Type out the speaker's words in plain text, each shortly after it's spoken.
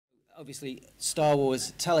Obviously, Star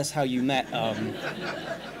Wars, tell us how you met. I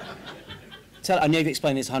know you've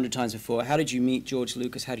explained this 100 times before. How did you meet George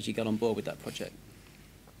Lucas? How did you get on board with that project?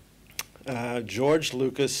 George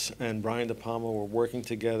Lucas and Brian De Palma were working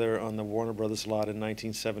together on the Warner Brothers lot in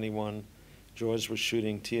 1971. George was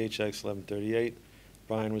shooting THX 1138.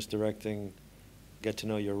 Brian was directing Get to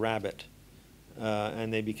Know Your Rabbit.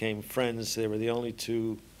 And they became friends. They were the only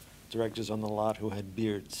two directors on the lot who had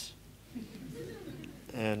beards.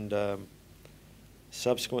 And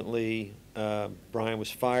subsequently, Brian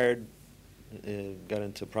was fired, got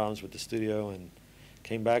into problems with the studio, and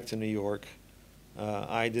came back to New York.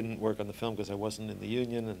 I didn't work on the film because I wasn't in the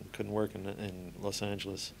union and couldn't work in Los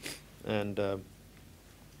Angeles. And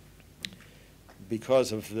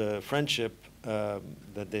because of the friendship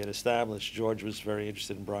that they had established, George was very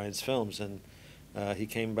interested in Brian's films, and he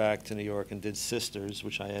came back to New York and did Sisters,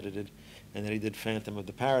 which I edited, and then he did Phantom of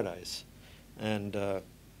the Paradise. And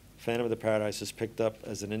Phantom of the Paradise was picked up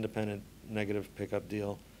as an independent negative pickup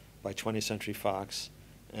deal by 20th Century Fox,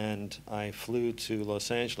 and I flew to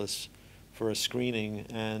Los Angeles for a screening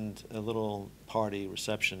and a little party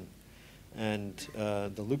reception. And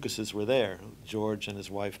the Lucases were there, George and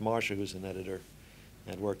his wife Marcia, who's an editor,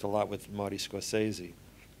 and worked a lot with Marty Scorsese.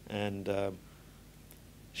 And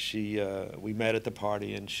we met at the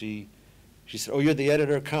party, and she said, "Oh, you're the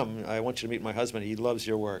editor? Come, I want you to meet my husband. He loves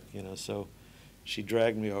your work," you know. So she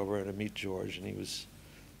dragged me over to meet George, and he was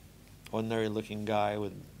an ordinary-looking guy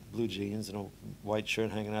with blue jeans and a white shirt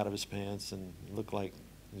hanging out of his pants, and looked like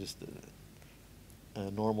just a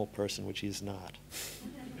normal person, which he's not.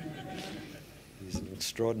 He's an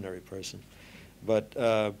extraordinary person. But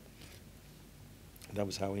that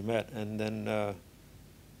was how we met. And then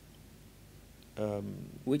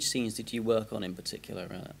which scenes did you work on in particular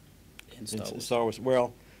in Star Wars? Star Wars.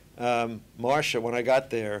 Well, Marcia, when I got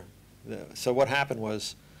there, so what happened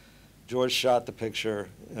was George shot the picture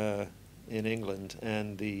in England,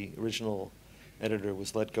 and the original editor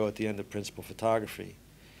was let go at the end of principal photography.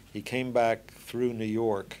 He came back through New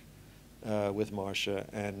York with Marcia,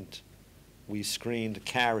 and we screened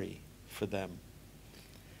Carrie for them.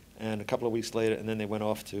 And a couple of weeks later, and then they went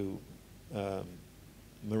off to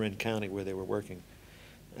Marin County where they were working.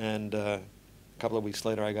 And a couple of weeks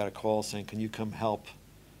later, I got a call saying, "Can you come help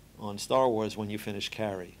on Star Wars when you finish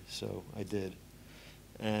Carrie?" So I did.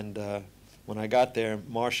 And when I got there,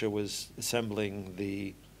 Marcia was assembling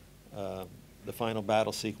the final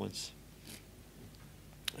battle sequence.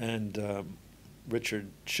 And Richard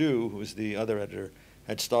Chu, who was the other editor,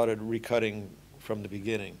 had started recutting from the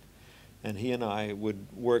beginning. And he and I would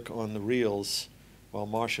work on the reels while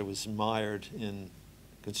Marcia was mired in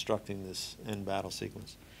constructing this end battle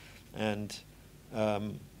sequence. And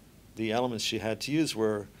the elements she had to use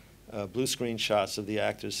were blue screen shots of the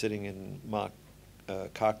actors sitting in mock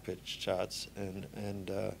cockpit shots. And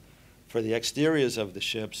for the exteriors of the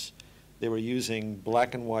ships, they were using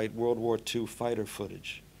black and white World War II fighter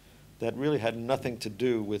footage that really had nothing to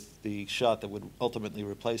do with the shot that would ultimately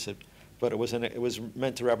replace it, but it was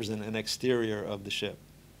meant to represent an exterior of the ship.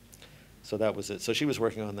 So that was it. So she was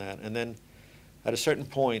working on that. And then at a certain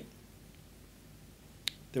point,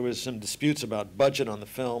 there was some disputes about budget on the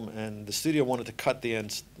film, and the studio wanted to cut the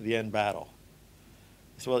end battle.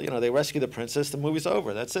 So, well, you know, they rescue the princess, the movie's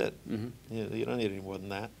over, that's it. Mm-hmm. You don't need any more than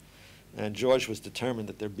that. And George was determined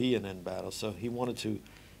that there be an end battle, so he wanted to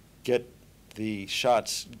get the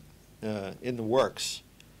shots in the works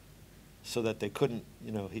so that they couldn't,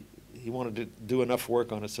 you know, he wanted to do enough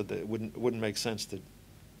work on it so that it wouldn't make sense to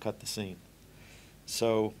cut the scene.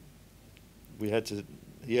 So he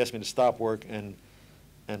asked me to stop work and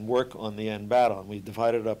work on the end battle, and we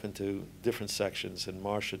divided it up into different sections, and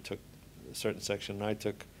Marcia took a certain section, and I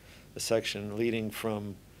took a section leading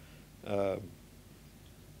from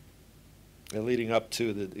leading up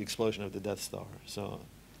to the explosion of the Death Star. So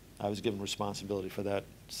I was given responsibility for that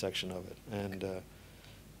section of it. And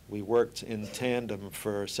we worked in tandem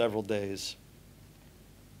for several days.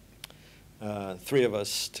 Three of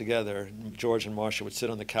us together. George and Marcia would sit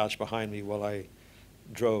on the couch behind me while I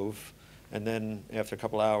drove. And then after a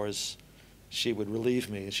couple hours, she would relieve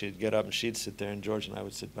me. She'd get up and she'd sit there, and George and I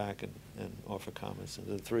would sit back and offer comments. And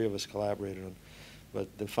the three of us collaborated on.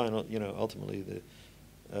 But the final, you know, ultimately,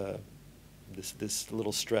 this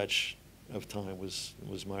little stretch of time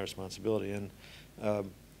was my responsibility. And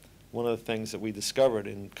one of the things that we discovered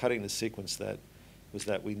in cutting the sequence was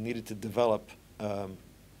that we needed to develop a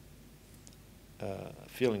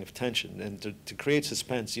feeling of tension. And to create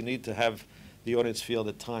suspense, you need to have the audience feel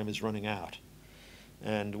that time is running out.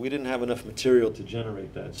 And we didn't have enough material to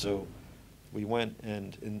generate that. So we went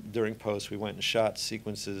and, during post, we went and shot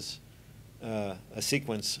sequences a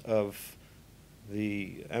sequence of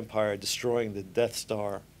the Empire destroying the Death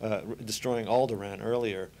Star, destroying Alderaan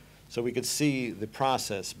earlier, so we could see the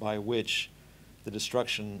process by which the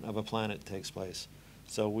destruction of a planet takes place.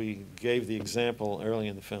 So we gave the example early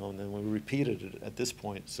in the film, and we repeated it at this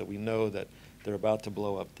point, so we know that they're about to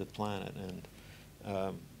blow up the planet.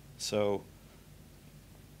 And so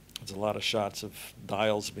there's a lot of shots of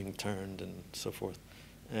dials being turned and so forth.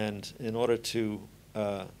 And in order to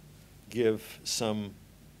give some,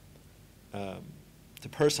 to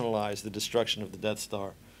personalize the destruction of the Death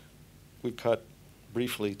Star, we cut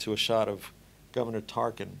briefly to a shot of Governor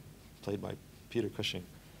Tarkin, played by Peter Cushing,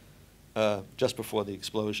 just before the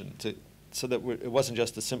explosion, so that it wasn't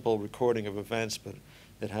just a simple recording of events, but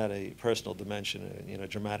it had a personal dimension, a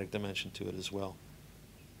dramatic dimension to it as well.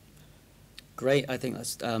 Great. I think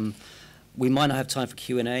that's. We might not have time for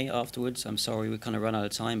Q&A afterwards. I'm sorry, we kind of run out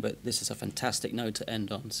of time, but this is a fantastic note to end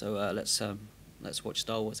on. So let's watch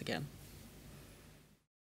Star Wars again.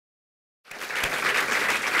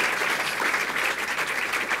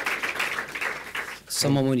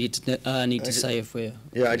 Someone will need to say if we're...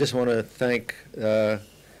 Yeah, I just want to thank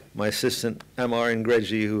my assistant, Amar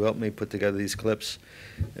Ingreji, who helped me put together these clips.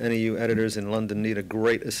 Any of you editors in London need a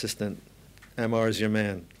great assistant. Amar is your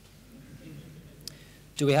man.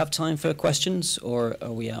 Do we have time for questions, or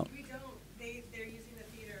are we out? We don't. They're using the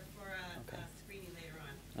theater for a screening later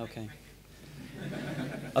on. Okay.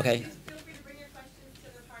 Right. Okay. Just feel free to bring your questions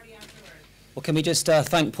to the party afterwards. Well, can we just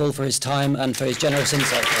thank Paul for his time and for his generous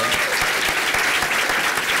insight?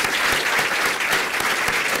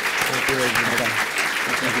 Thank you, Adrian.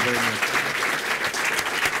 Thank you very much.